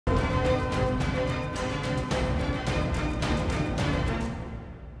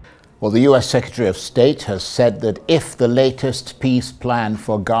Well, the U.S. Secretary of State has said that if the latest peace plan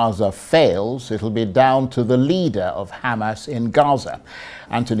for Gaza fails, it'll be down to the leader of Hamas in Gaza.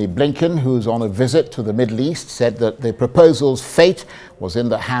 Antony Blinken, who's on a visit to the Middle East, said that the proposal's fate was in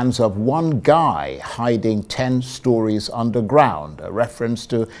the hands of one guy hiding 10 stories underground, a reference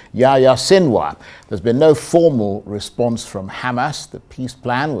to Yahya Sinwar. There's been no formal response from Hamas. The peace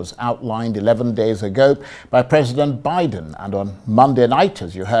plan was outlined 11 days ago by President Biden, and on Monday night,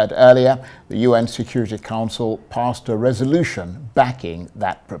 as you heard earlier, the UN Security Council passed a resolution backing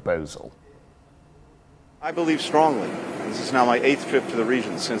that proposal. I believe strongly, and this is now my 8th trip to the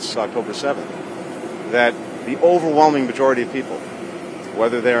region since October 7th, that the overwhelming majority of people,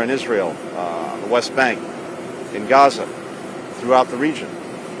 whether they're in Israel, on the West Bank, in Gaza, throughout the region,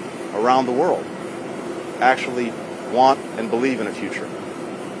 around the world, actually want and believe in a future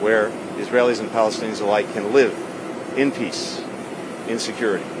where Israelis and Palestinians alike can live in peace, in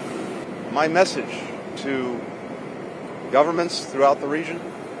security. My message to governments throughout the region,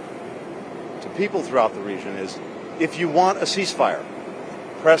 to people throughout the region is, if you want a ceasefire,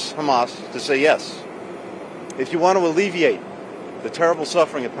 press Hamas to say yes. If you want to alleviate the terrible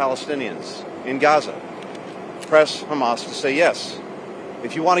suffering of Palestinians in Gaza, press Hamas to say yes.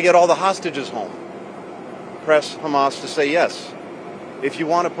 If you want to get all the hostages home, press Hamas to say yes. If you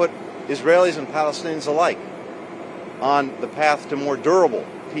want to put Israelis and Palestinians alike on the path to more durable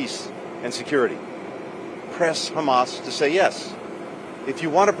peace and security, press Hamas to say yes. If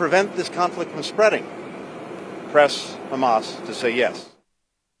you want to prevent this conflict from spreading, press Hamas to say yes.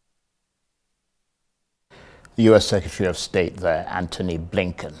 The U.S. Secretary of State there, Antony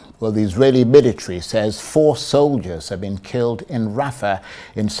Blinken. Well, the Israeli military says 4 soldiers have been killed in Rafah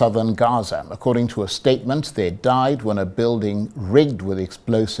in southern Gaza. According to a statement, they died when a building rigged with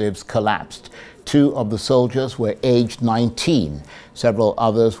explosives collapsed. 2 of the soldiers were aged 19. Several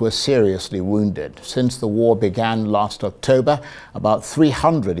others were seriously wounded. Since the war began last October, about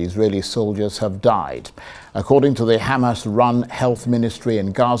 300 Israeli soldiers have died. According to the Hamas-run health ministry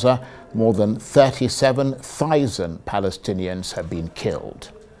in Gaza, more than 37,000 Palestinians have been killed.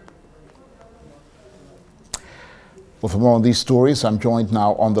 Well, for more on these stories, I'm joined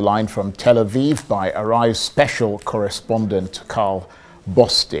now on the line from Tel Aviv by Arise special correspondent Carl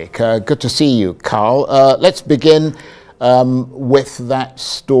Bostic. Good to see you, Carl. Let's begin with that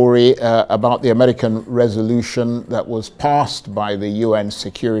story about the American resolution that was passed by the UN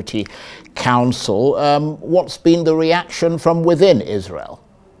Security Council. What's been the reaction from within Israel?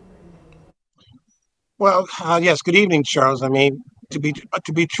 Well, yes. Good evening, Charles. I mean, to be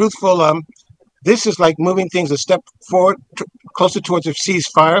truthful, this is like moving things a step forward, closer towards a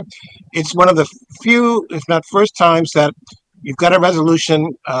ceasefire. It's one of the few, if not first times, that you've got a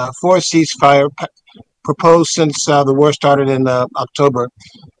resolution for a ceasefire proposed since the war started in October.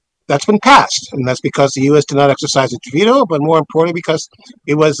 That's been passed, and that's because the U.S. did not exercise its veto, but more importantly, because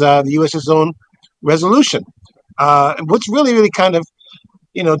it was the U.S.'s own resolution. What's really kind of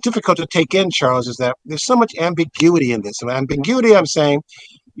difficult to take in, Charles, is that there's so much ambiguity in this. And ambiguity, I'm saying,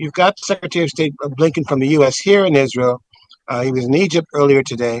 you've got Secretary of State Blinken from the U.S. here in Israel. He was in Egypt earlier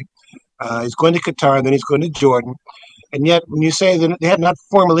today. He's going to Qatar, and then he's going to Jordan. And yet, when you say that they have not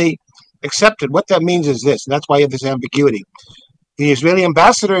formally accepted, what that means is this, and that's why you have this ambiguity. The Israeli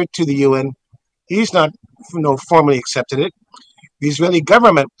ambassador to the UN, he's not formally accepted it. The Israeli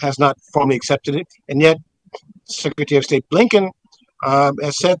government has not formally accepted it. And yet, Secretary of State Blinken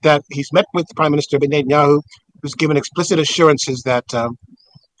has said that he's met with Prime Minister Netanyahu, who's given explicit assurances that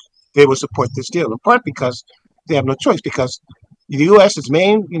they will support this deal, in part because they have no choice, because the U.S., its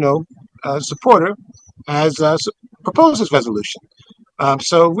main, supporter, has proposed this resolution.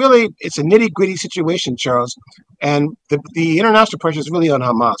 So really, it's a nitty-gritty situation, Charles, and the international pressure is really on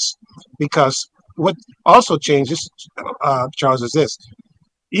Hamas, because what also changes, Charles, is this.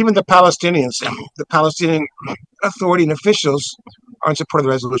 Even the Palestinians, the Palestinian Authority and officials are in support of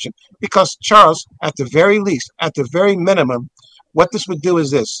the resolution. Because, Charles, at the very least, at the very minimum, what this would do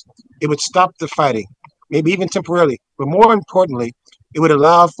is this. It would stop the fighting, maybe even temporarily. But more importantly, it would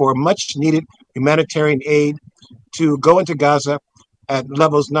allow for much-needed humanitarian aid to go into Gaza at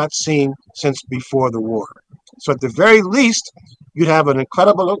levels not seen since before the war. So at the very least, you'd have an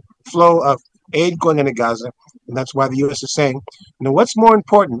incredible flow of aid going into Gaza. And that's why the U.S. is saying, what's more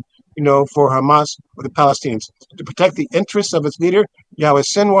important, for Hamas or the Palestinians, to protect the interests of its leader, Yahya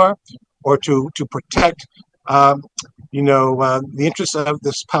Sinwar, or to protect, the interests of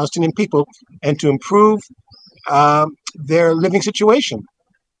this Palestinian people and to improve their living situation.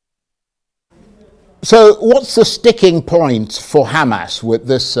 So what's the sticking point for Hamas with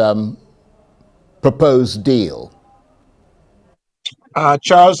this proposed deal?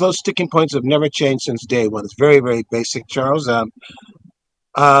 Charles, those sticking points have never changed since day one. It's very, very basic, Charles.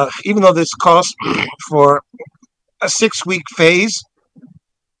 Even though this calls for a 6-week phase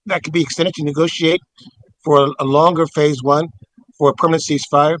that could be extended to negotiate for a longer phase one for a permanent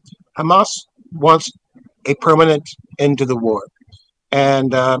ceasefire, Hamas wants a permanent end to the war.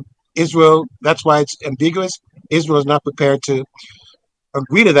 And Israel, that's why it's ambiguous. Israel is not prepared to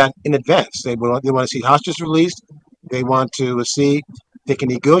agree to that in advance. They want to see hostages released. They want to see they can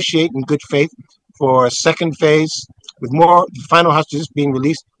negotiate in good faith for a second phase with more final hostages being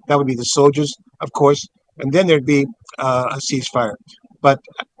released. That would be the soldiers, of course, and then there'd be a ceasefire. But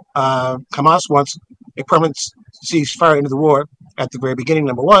Hamas wants a permanent ceasefire into the war at the very beginning,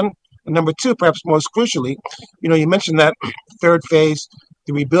 number one. And number two, perhaps most crucially, you mentioned that third phase,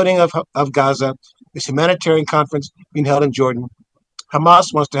 the rebuilding of Gaza, this humanitarian conference being held in Jordan.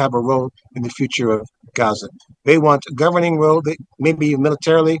 Hamas wants to have a role in the future of Gaza. They want a governing role, maybe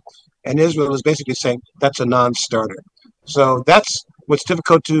militarily, and Israel is basically saying that's a non-starter. So that's what's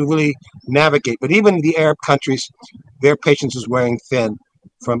difficult to really navigate. But even the Arab countries, their patience is wearing thin,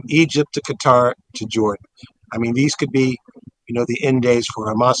 from Egypt to Qatar to Jordan. I mean, these could be, the end days for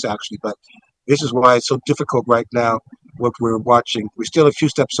Hamas, actually. But this is why it's so difficult right now, what we're watching. We're still a few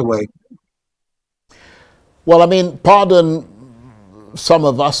steps away. Well, I mean, pardon some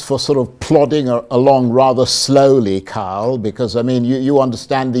of us for sort of plodding along rather slowly, Carl, because, I mean, you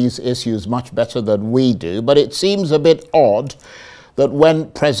understand these issues much better than we do. But it seems a bit odd that when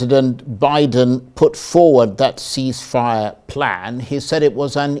President Biden put forward that ceasefire plan, he said it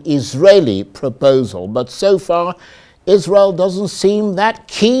was an Israeli proposal. But so far, Israel doesn't seem that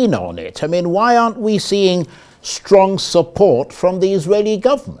keen on it. I mean, why aren't we seeing strong support from the Israeli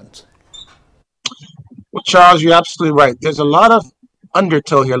government? Well, Charles, you're absolutely right. There's a lot of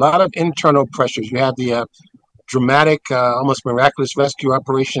undertow here, a lot of internal pressures. You have the dramatic, almost miraculous rescue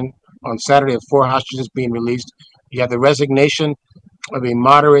operation on Saturday of 4 hostages being released. You have the resignation of a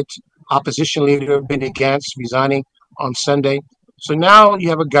moderate opposition leader, Benny Gantz, resigning on Sunday. So now you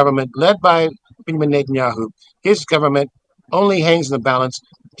have a government led by Benjamin Netanyahu. His government only hangs in the balance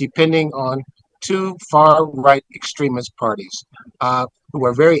depending on 2 far-right extremist parties who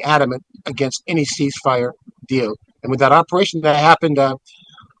are very adamant against any ceasefire deal. And with that operation that happened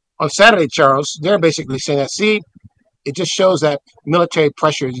on Saturday, Charles, they're basically saying that, see, it just shows that military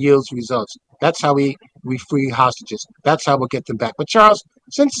pressure yields results. That's how we free hostages. That's how we'll get them back. But Charles,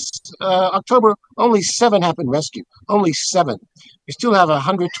 since October, only 7 have been rescued. Only 7. We still have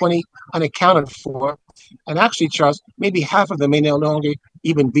 120 unaccounted for. And actually, Charles, maybe half of them may no longer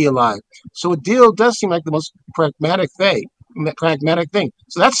even be alive. So a deal does seem like the most pragmatic thing.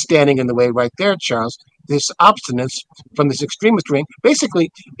 So that's standing in the way right there, Charles. This obstinance from this extremist ring. Basically,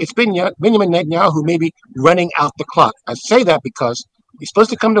 it's Benjamin Netanyahu who may be running out the clock. I say that because he's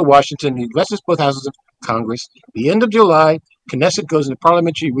supposed to come to Washington. He addresses both houses of Congress. The end of July, Knesset goes into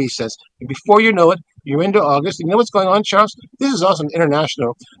parliamentary recess. And before you know it, you're into August. You know what's going on, Charles? This is also an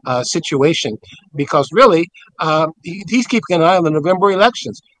international situation because really he's keeping an eye on the November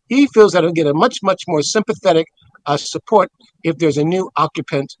elections. He feels that he'll get a much, much more sympathetic support if there's a new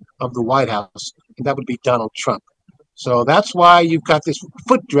occupant of the White House, and that would be Donald Trump. So that's why you've got this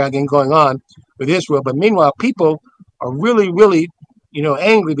foot dragging going on with Israel. But meanwhile, people are really, really,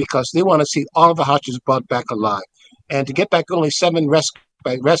 angry because they want to see all the hostages brought back alive. And to get back only 7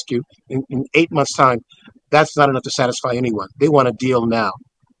 by rescue in 8 months' time, that's not enough to satisfy anyone. They want a deal now.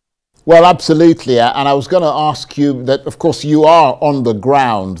 Well, absolutely. And I was going to ask you that, of course, you are on the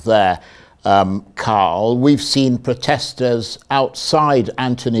ground there, Carl. We've seen protesters outside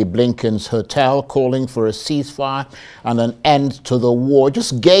Antony Blinken's hotel calling for a ceasefire and an end to the war.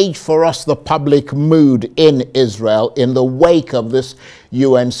 Just gauge for us the public mood in Israel in the wake of this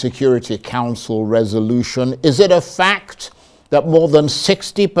UN Security Council resolution. Is it a fact that more than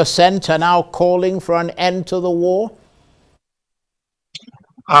 60% are now calling for an end to the war?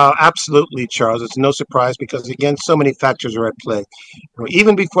 Absolutely, Charles. It's no surprise because, again, so many factors are at play.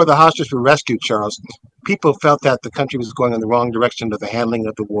 Even before the hostages were rescued, Charles, people felt that the country was going in the wrong direction of the handling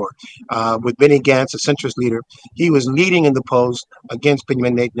of the war. With Benny Gantz, a centrist leader, he was leading in the polls against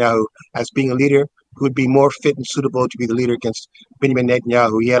Benjamin Netanyahu as being a leader who would be more fit and suitable to be the leader against Benjamin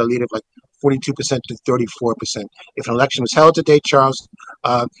Netanyahu. He had a lead of like 42% to 34%. If an election was held today, Charles,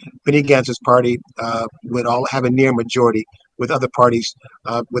 Benny Gantz's party would all have a near majority with other parties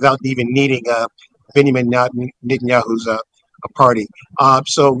without even needing Benjamin Netanyahu's party.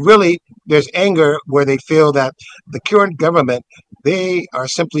 So really, there's anger where they feel that the current government, they are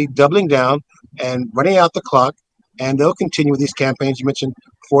simply doubling down and running out the clock, and they'll continue with these campaigns. You mentioned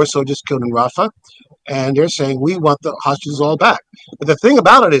 4 soldiers killed in Rafah. and they're saying we want the hostages all back. But the thing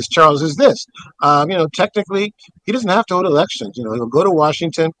about it is, Charles, is this: technically, he doesn't have to hold elections. He'll go to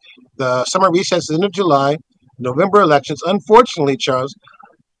Washington. The summer recess is end of July, November elections. Unfortunately, Charles,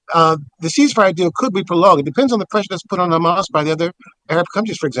 the ceasefire deal could be prolonged. It depends on the pressure that's put on Hamas by the other Arab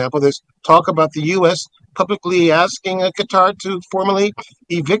countries. For example, there's talk about the U.S. publicly asking Qatar to formally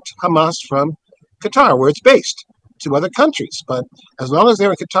evict Hamas from Qatar, where it's based, to other countries. But as long as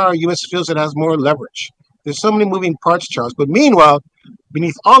they're in Qatar, U.S. feels it has more leverage. There's so many moving parts, Charles. But meanwhile,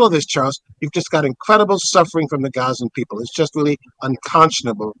 beneath all of this, Charles, you've just got incredible suffering from the Gazan people. It's just really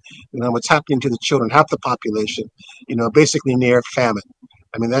unconscionable, what's happening to the children, half the population, basically near famine.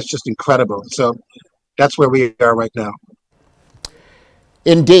 I mean, that's just incredible. So that's where we are right now.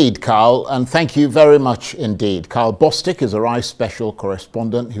 Indeed, Carl, and thank you very much indeed. Carl Bostic is a RISE special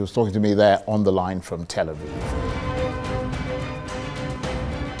correspondent. He was talking to me there on the line from Tel Aviv.